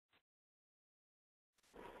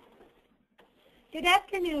Good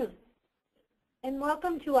afternoon, and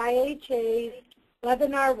welcome to IHA's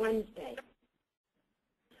Webinar Wednesday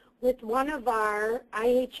with one of our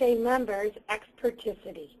IHA members,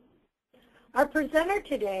 Experticity. Our presenter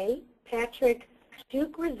today, Patrick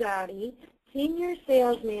Duke-Rosati, Senior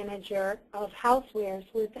Sales Manager of Housewares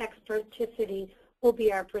with Experticity, will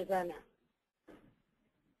be our presenter.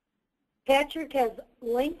 Patrick has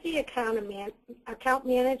lengthy account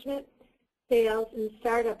management, sales, and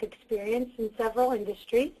startup experience in several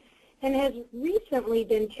industries and has recently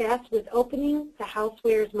been tasked with opening the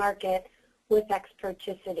housewares market with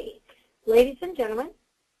Experticity. Ladies and gentlemen,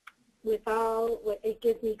 it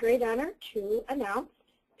gives me great honor to announce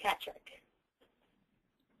Patrick.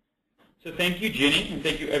 So thank you, Ginny, and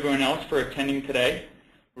thank you everyone else for attending today.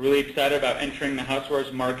 We're really excited about entering the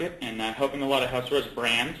housewares market and helping a lot of housewares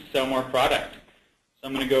brands sell more product. So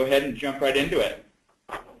I'm going to go ahead and jump right into it.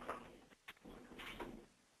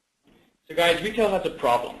 So guys, retail has a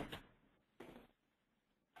problem,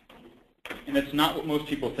 and it's not what most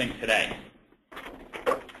people think today.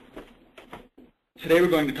 Today we're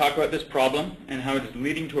going to talk about this problem and how it is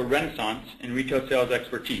leading to a renaissance in retail sales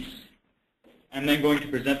expertise. I'm then going to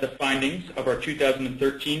present the findings of our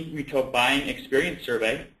 2013 Retail Buying Experience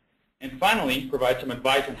Survey, and finally provide some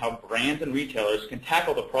advice on how brands and retailers can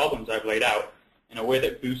tackle the problems I've laid out in a way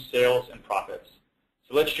that boosts sales and profits.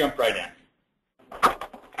 So let's jump right in.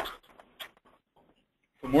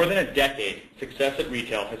 For more than a decade, success at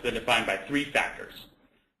retail has been defined by three factors: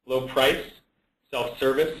 low price,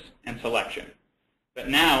 self-service, and selection. But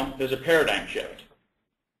now there's a paradigm shift.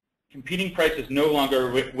 Competing price is no longer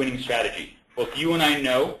a winning strategy. Both you and I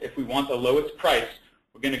know if we want the lowest price,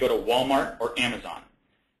 we're going to go to Walmart or Amazon.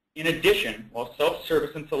 In addition, while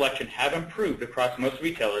self-service and selection have improved across most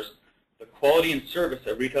retailers, the quality and service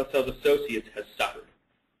of retail sales associates has suffered.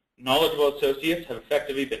 Knowledgeable associates have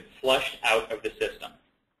effectively been flushed out of the system.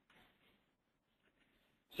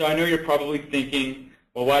 So I know you're probably thinking,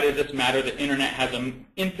 well, why does this matter? The internet has an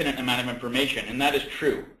infinite amount of information, and that is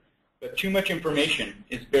true. But too much information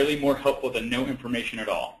is barely more helpful than no information at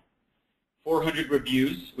all. 400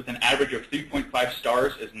 reviews with an average of 3.5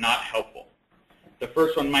 stars is not helpful. The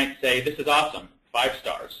first one might say, this is awesome, 5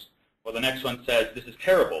 stars. While the next one says, this is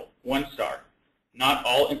terrible, 1 star. Not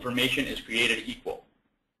all information is created equal.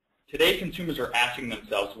 Today, consumers are asking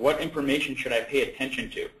themselves, what information should I pay attention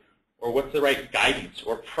to? Or what's the right guidance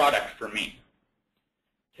or product for me?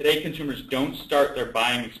 Today, consumers don't start their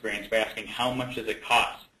buying experience by asking how much does it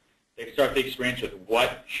cost. They start the experience with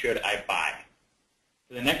what should I buy?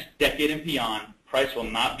 For the next decade and beyond, price will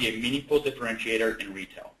not be a meaningful differentiator in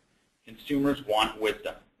retail. Consumers want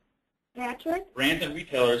wisdom. Patrick? Brands and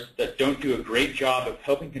retailers that don't do a great job of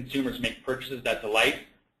helping consumers make purchases that delight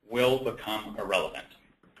will become irrelevant.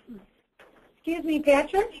 Excuse me,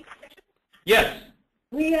 Patrick? Yes.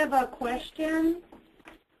 We have a question.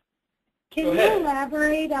 Can you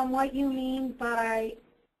elaborate on what you mean by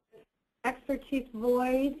expertise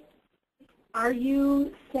void? Are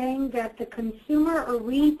you saying that the consumer or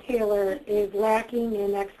retailer is lacking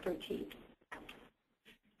in expertise?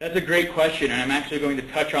 That's a great question, and I'm actually going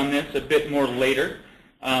to touch on this a bit more later.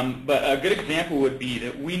 But a good example would be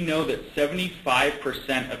that we know that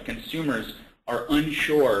 75% of consumers are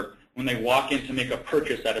unsure when they walk in to make a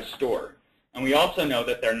purchase at a store. And we also know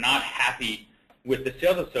that they're not happy with the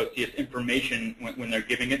sales associate's information when they're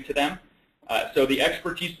giving it to them. So the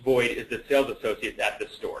expertise void is the sales associates at the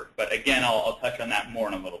store. But again, I'll touch on that more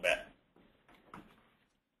in a little bit.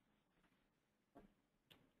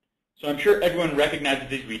 So I'm sure everyone recognizes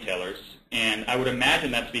these retailers, and I would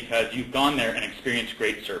imagine that's because you've gone there and experienced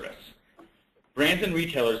great service. Brands and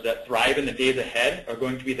retailers that thrive in the days ahead are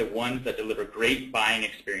going to be the ones that deliver great buying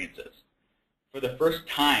experiences. For the first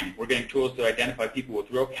time, we're getting tools to identify people with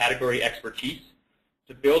real category expertise,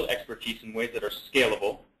 to build expertise in ways that are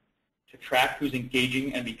scalable, to track who's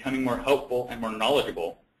engaging and becoming more helpful and more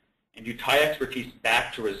knowledgeable, and to tie expertise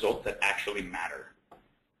back to results that actually matter.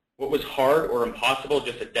 What was hard or impossible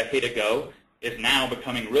just a decade ago is now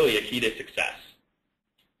becoming really a key to success.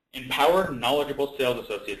 Empowered, knowledgeable sales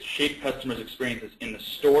associates shape customers' experiences in the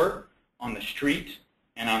store, on the street,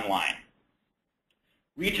 and online.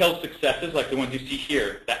 Retail successes like the ones you see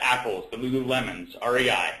here, the Apples, the Lululemons,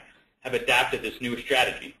 REI, have adapted this new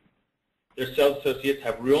strategy. Their sales associates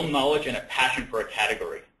have real knowledge and a passion for a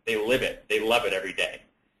category. They live it. They love it every day.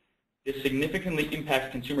 This significantly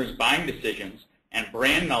impacts consumers' buying decisions, and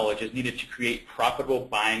brand knowledge is needed to create profitable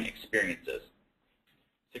buying experiences.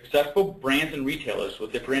 Successful brands and retailers will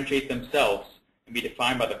differentiate themselves and be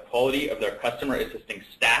defined by the quality of their customer-assisting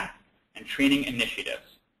staff and training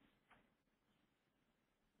initiatives.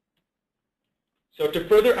 So to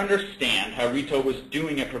further understand how retail was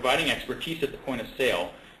doing at providing expertise at the point of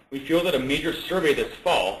sale, we feel that a major survey this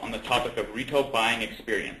fall on the topic of retail buying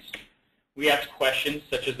experience. We asked questions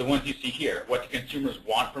such as the ones you see here. What do consumers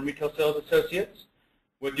want from retail sales associates?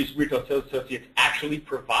 What do retail sales associates actually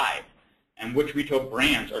provide? And which retail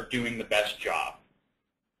brands are doing the best job?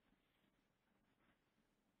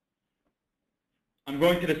 I'm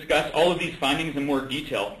going to discuss all of these findings in more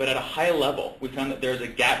detail, but at a high level, we found that there is a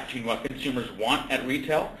gap between what consumers want at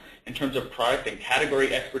retail in terms of product and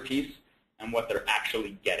category expertise and what they're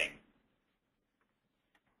actually getting.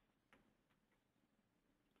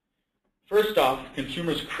 First off,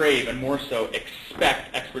 consumers crave and more so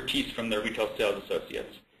expect expertise from their retail sales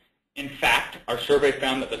associates. In fact, our survey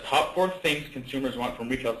found that the top 4 things consumers want from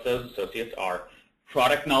retail sales associates are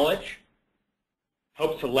product knowledge,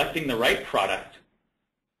 help selecting the right product,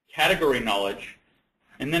 category knowledge,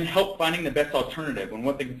 and then help finding the best alternative when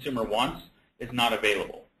what the consumer wants is not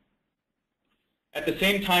available. At the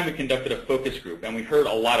same time, we conducted a focus group, and we heard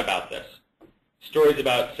a lot about this. Stories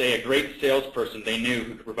about, say, a great salesperson they knew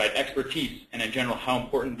who could provide expertise, and in general how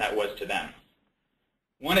important that was to them.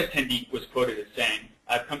 One attendee was quoted as saying,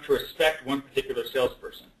 "I've come to respect one particular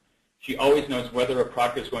salesperson. She always knows whether a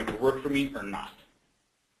product is going to work for me or not."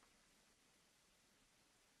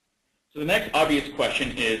 So the next obvious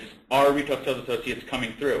question is, are retail sales associates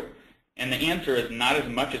coming through? And the answer is not as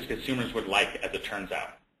much as consumers would like, as it turns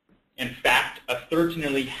out. In fact, a third to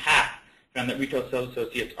nearly half found that retail sales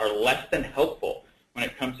associates are less than helpful when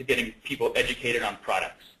it comes to getting people educated on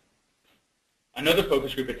products. Another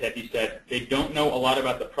focus group attendee said they don't know a lot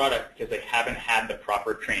about the product because they haven't had the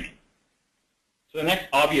proper training. So the next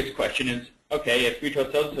obvious question is, okay, if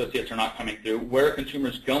retail sales associates are not coming through, where are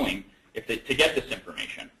consumers going to get this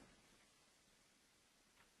information?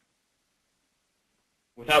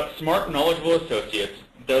 Without smart, knowledgeable associates,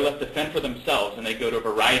 they're left to fend for themselves, and they go to a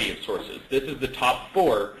variety of sources. This is the top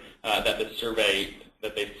 4 that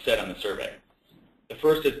they said on the survey. The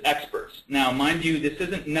first is experts. Now, mind you, this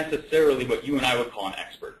isn't necessarily what you and I would call an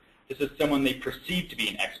expert. This is someone they perceive to be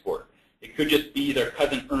an expert. It could just be their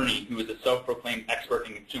cousin Ernie, who is a self-proclaimed expert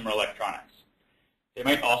in consumer electronics. They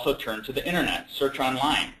might also turn to the internet, search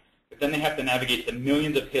online, but then they have to navigate the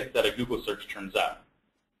millions of hits that a Google search turns up.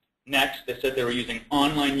 Next, they said they were using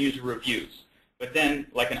online user reviews. But then,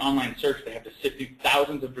 like an online search, they have to sift through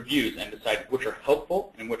thousands of reviews and decide which are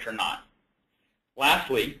helpful and which are not.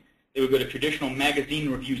 Lastly, they would go to traditional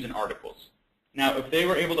magazine reviews and articles. Now, if they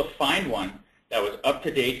were able to find one that was up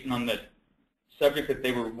to date and on the subject that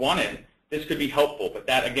they wanted, this could be helpful, but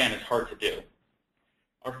that, again, is hard to do.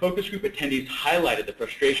 Our focus group attendees highlighted the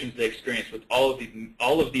frustrations they experienced with all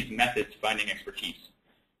of these methods finding expertise.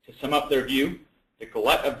 To sum up their view, the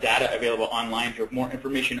glut of data available online drove more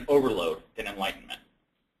information overload than enlightenment.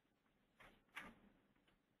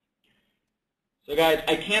 So guys,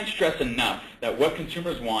 I can't stress enough that what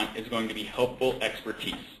consumers want is going to be helpful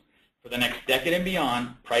expertise. For the next decade and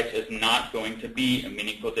beyond, price is not going to be a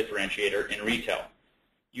meaningful differentiator in retail.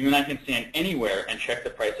 You and I can stand anywhere and check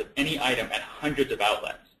the price of any item at hundreds of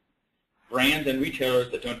outlets. Brands and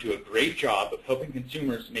retailers that don't do a great job of helping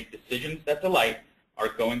consumers make decisions that delight are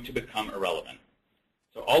going to become irrelevant.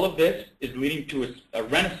 So all of this is leading to a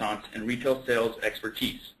renaissance in retail sales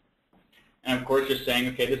expertise. And of course, you're saying,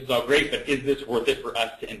 okay, this is all great, but is this worth it for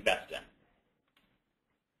us to invest in?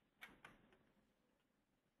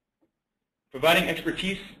 Providing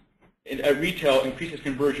expertise at retail increases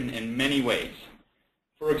conversion in many ways.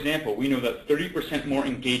 For example, we know that 30% more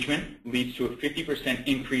engagement leads to a 50%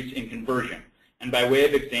 increase in conversion. And by way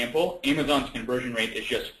of example, Amazon's conversion rate is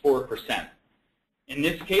just 4%. In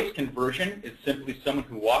this case, conversion is simply someone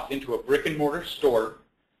who walked into a brick-and-mortar store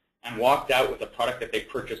and walked out with a product that they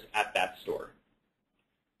purchased at that store.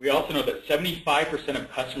 We also know that 75% of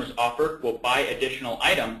customers offered will buy additional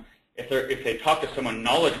item if they talk to someone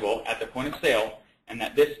knowledgeable at the point of sale, and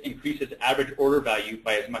that this increases average order value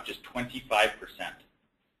by as much as 25%.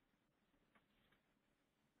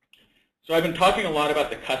 So I've been talking a lot about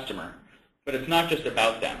the customer, but it's not just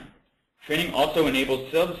about them. Training also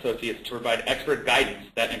enables sales associates to provide expert guidance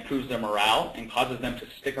that improves their morale and causes them to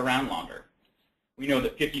stick around longer. We know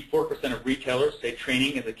that 54% of retailers say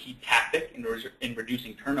training is a key tactic in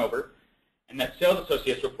reducing turnover, and that sales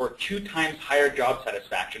associates report 2 times higher job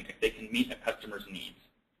satisfaction if they can meet a customer's needs.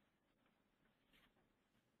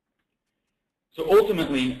 So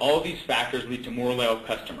ultimately, all of these factors lead to more loyal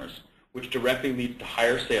customers, which directly leads to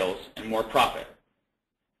higher sales and more profit.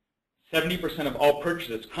 70% of all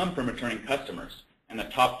purchases come from returning customers, and the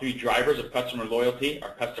top 3 drivers of customer loyalty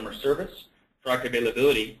are customer service, product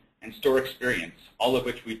availability, and store experience, all of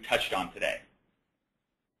which we've touched on today.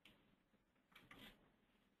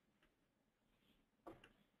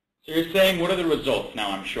 So you're saying, what are the results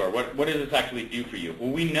now, I'm sure? What does this actually do for you? Well,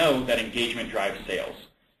 we know that engagement drives sales.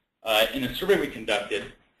 In a survey we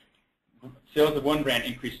conducted, sales of one brand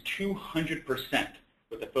increased 200%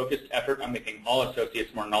 with a focused effort on making all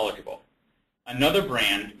associates more knowledgeable. Another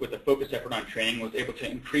brand with a focused effort on training was able to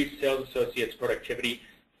increase sales associates' productivity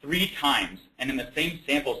 3 times. And in the same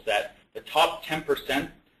sample set, the top 10%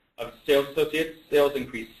 of sales associates' sales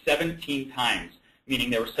increased 17 times, meaning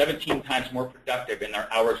they were 17 times more productive in their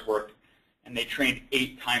hours worked, and they trained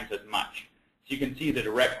 8 times as much. So you can see the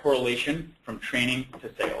direct correlation from training to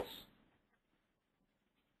sales.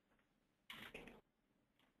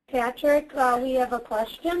 Patrick, we have a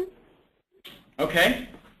question. Okay.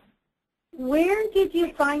 Where did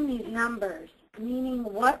you find these numbers? Meaning,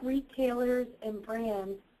 what retailers and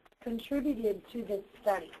brands contributed to this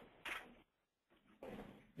study?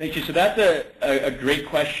 Thank you. So that's a great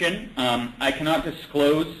question. I cannot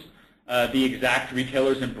disclose the exact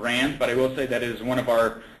retailers and brands, but I will say that it is one of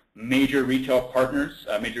our major retail partners,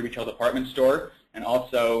 major retail department store, and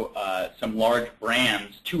also some large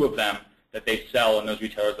brands, 2 of them that they sell, and those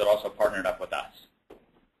retailers that also partnered up with us.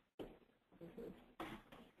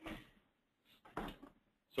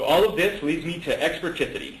 So all of this leads me to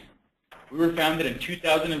Experticity. We were founded in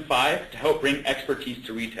 2005 to help bring expertise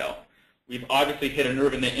to retail. We've obviously hit a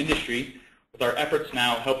nerve in the industry with our efforts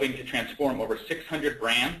now helping to transform over 600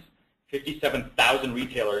 brands, 57,000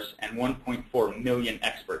 retailers, and 1.4 million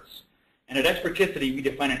experts. And at Experticity, we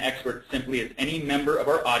define an expert simply as any member of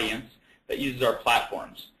our audience that uses our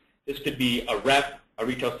platforms. This could be a rep, a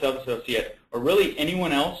retail sales associate, or really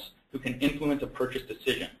anyone else who can influence a purchase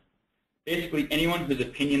decision. Basically, anyone whose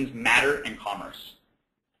opinions matter in commerce.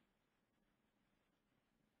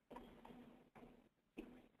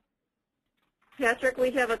 Patrick,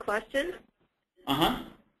 we have a question. Uh-huh.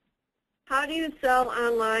 How do you sell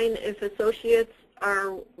online if associates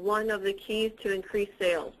are one of the keys to increase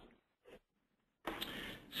sales?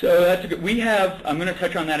 So that's a good, I'm going to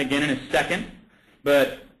touch on that again in a second,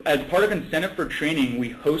 but as part of incentive for training, we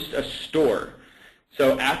host a store.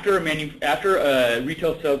 So after a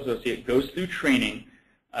retail sales associate goes through training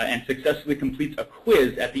and successfully completes a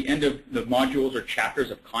quiz at the end of the modules or chapters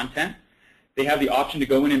of content, they have the option to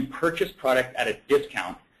go in and purchase product at a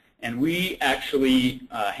discount. And we actually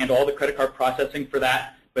handle all the credit card processing for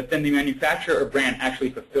that, but then the manufacturer or brand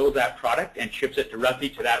actually fulfills that product and ships it directly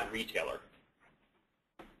to that retailer.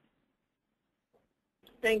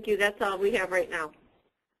 Thank you. That's all we have right now.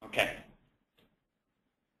 Okay.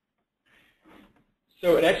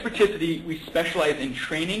 So at Experticity, we specialize in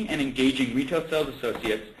training and engaging retail sales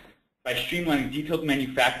associates by streamlining detailed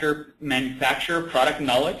manufacturer product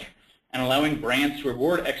knowledge and allowing brands to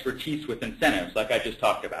reward expertise with incentives, like I just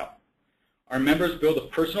talked about. Our members build a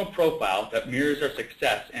personal profile that mirrors our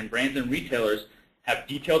success, and brands and retailers have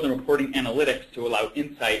detailed and reporting analytics to allow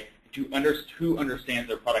insight to who understands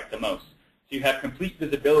their product the most. So you have complete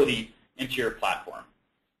visibility into your platform.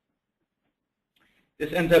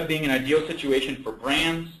 This ends up being an ideal situation for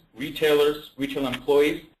brands, retailers, retail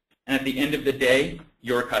employees, and at the end of the day,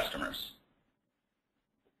 your customers.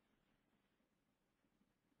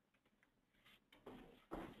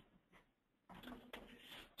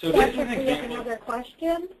 So this is an example. We have another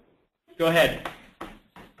question. Go ahead.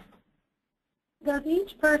 Does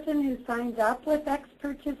each person who signs up with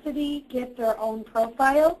Experticity get their own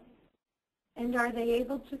profile? And are they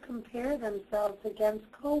able to compare themselves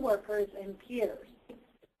against coworkers and peers?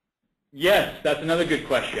 Yes, that's another good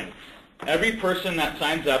question. Every person that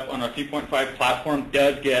signs up on our 3.5 platform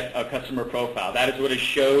does get a customer profile. That is what is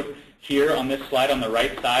showed here on this slide on the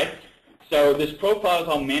right side. So this profile is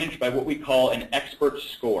all managed by what we call an expert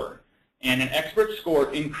score. And an expert score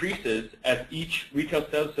increases as each retail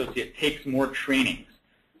sales associate takes more trainings.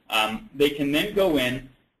 They can then go in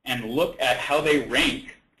and look at how they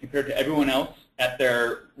rank compared to everyone else at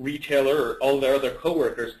their retailer or all their other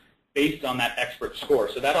coworkers based on that expert score.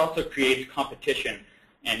 So that also creates competition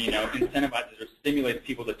and incentivizes or stimulates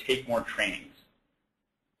people to take more trainings.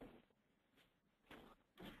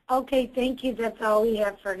 Okay, thank you. That's all we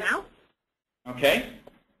have for now. Okay.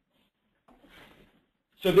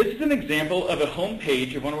 So this is an example of a home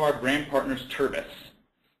page of one of our brand partners' Turbis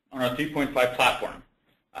on our 3.5 platform.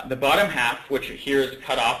 The bottom half, which here is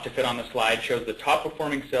cut off to fit on the slide, shows the top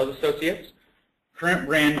performing sales associates, current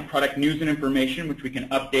brand product news and information, which we can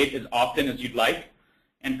update as often as you'd like,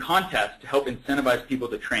 and contests to help incentivize people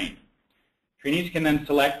to train. Trainees can then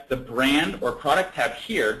select the brand or product tab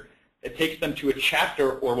here that takes them to a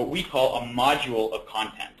chapter or what we call a module of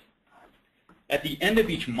content. At the end of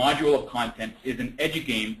each module of content is an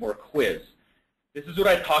edugame or quiz. This is what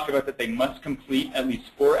I talked about, that they must complete at least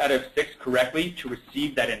 4 out of 6 correctly to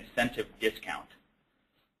receive that incentive discount.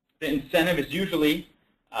 The incentive is usually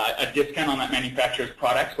a discount on that manufacturer's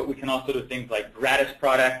products, but we can also do things like gratis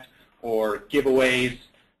product or giveaways,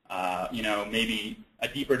 maybe a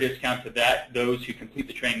deeper discount to those who complete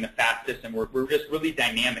the training the fastest, and we're just really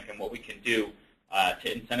dynamic in what we can do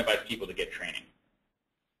to incentivize people to get training.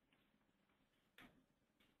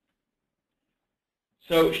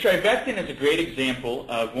 So Strivectin is a great example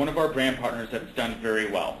of one of our brand partners that's done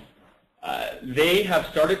very well. They have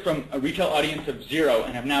started from a retail audience of 0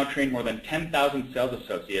 and have now trained more than 10,000 sales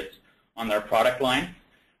associates on their product line.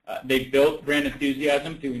 They built brand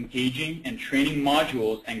enthusiasm through engaging and training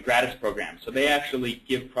modules and gratis programs. So they actually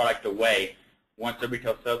give product away once a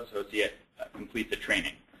retail sales associate completes the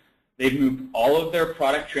training. They've moved all of their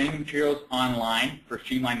product training materials online for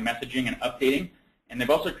streamlined messaging and updating. And they've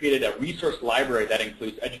also created a resource library that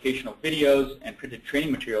includes educational videos and printed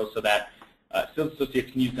training materials so that sales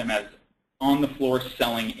associates can use them as on-the-floor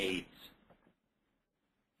selling aids.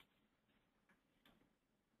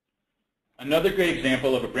 Another great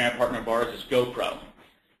example of a brand partner of ours is GoPro.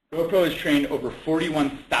 GoPro has trained over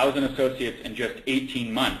 41,000 associates in just 18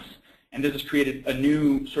 months, and this has created a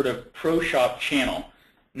new sort of pro shop channel.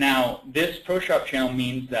 Now, this pro shop channel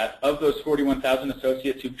means that of those 41,000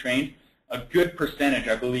 associates who've trained, a good percentage,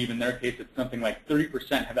 I believe in their case it's something like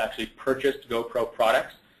 30%, have actually purchased GoPro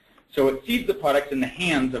products. So it sees the products in the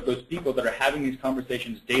hands of those people that are having these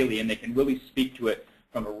conversations daily, and they can really speak to it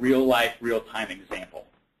from a real-life, real-time example.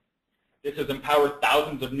 This has empowered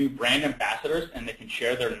thousands of new brand ambassadors, and they can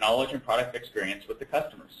share their knowledge and product experience with the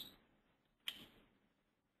customers.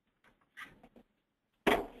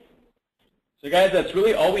 So guys, that's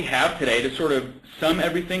really all we have today to sort of sum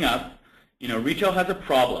everything up. Retail has a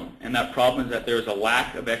problem, and that problem is that there is a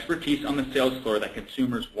lack of expertise on the sales floor that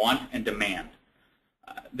consumers want and demand.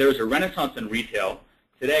 There's a renaissance in retail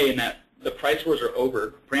today in that the price wars are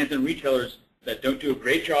over. Brands and retailers that don't do a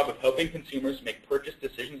great job of helping consumers make purchase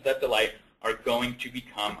decisions that delight are going to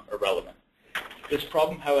become irrelevant. This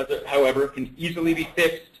problem, however, can easily be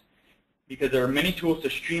fixed because there are many tools to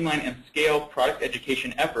streamline and scale product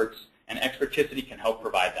education efforts, and Experticity can help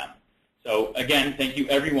provide them. So again, thank you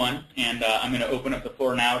everyone, and I'm going to open up the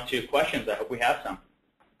floor now to questions. I hope we have some.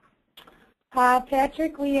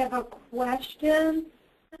 Patrick, we have a question.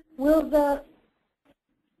 Will the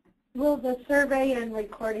survey and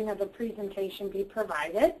recording of the presentation be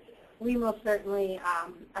provided? We will certainly,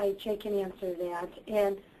 IHA can answer that.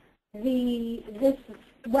 And this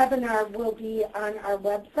webinar will be on our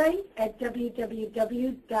website at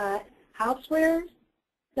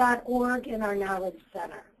www.housewares.org in our Knowledge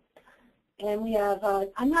Center. And we have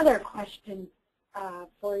another question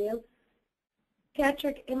for you.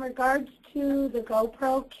 Patrick, in regards to the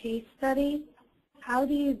GoPro case study, how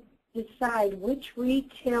do you decide which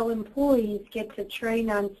retail employees get to train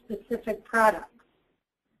on specific products?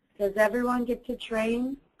 Does everyone get to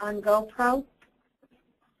train on GoPro?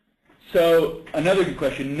 So another good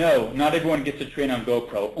question. No, not everyone gets to train on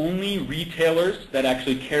GoPro. Only retailers that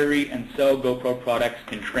actually carry and sell GoPro products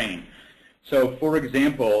can train. So for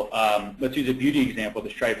example, let's use a beauty example, the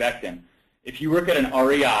Strivectin. If you work at an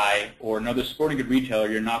REI or another sporting good retailer,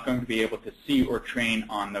 you're not going to be able to see or train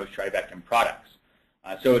on those Strivectin products.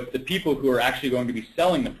 So it's the people who are actually going to be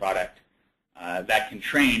selling the product that can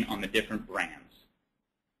train on the different brands.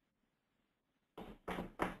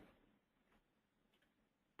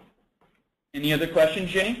 Any other questions,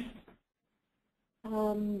 Jenny?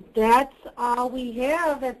 That's all we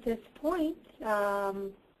have at this point.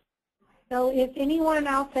 So if anyone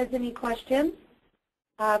else has any questions,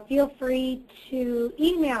 feel free to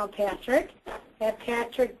email Patrick at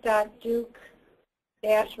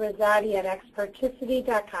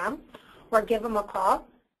patrick.duke-rosati@experticity.com or give him a call.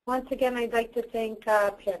 Once again, I'd like to thank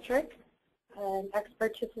Patrick and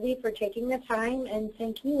Experticity for taking the time, and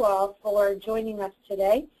thank you all for joining us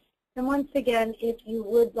today. And once again, if you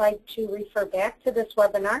would like to refer back to this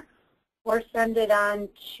webinar or send it on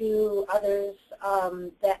to others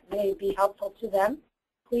that may be helpful to them,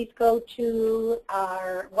 please go to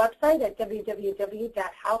our website at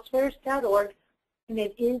www.housewares.org, and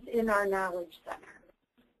it is in our Knowledge Center.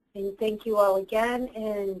 And thank you all again,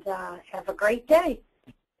 and have a great day.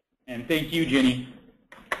 And thank you, Jenny.